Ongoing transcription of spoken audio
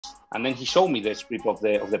and then he showed me the script of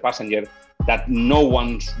the Passenger that no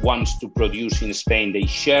one wants to produce in Spain. They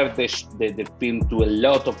share the film to a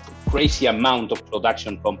lot of crazy amount of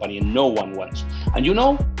production company, and no one wants. And you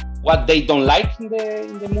know what they don't like in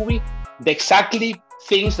the movie? The exactly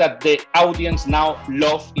things that the audience now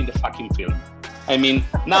love in the fucking film. I mean,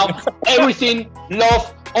 now everything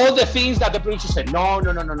love all the things that the producer said, no,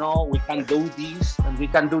 we can do this and we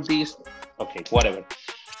can do this. Okay, whatever.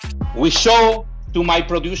 We show to my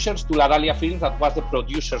producers, to La Dalia Films, that was the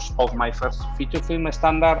producers of my first feature film,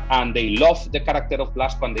 Standard, and they love the character of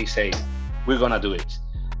Blasco, and they say, we're gonna do it.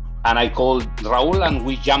 And I called Raúl, and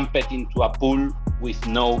we jumped into a pool with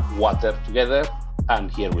no water together,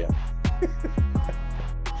 and here we are.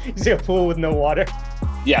 Is it a pool with no water?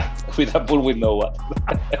 Yeah, with a pool with no water.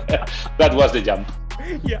 That was the jump.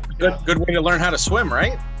 Yeah. Good way to learn how to swim,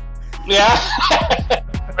 right? Yeah.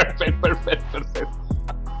 Perfect.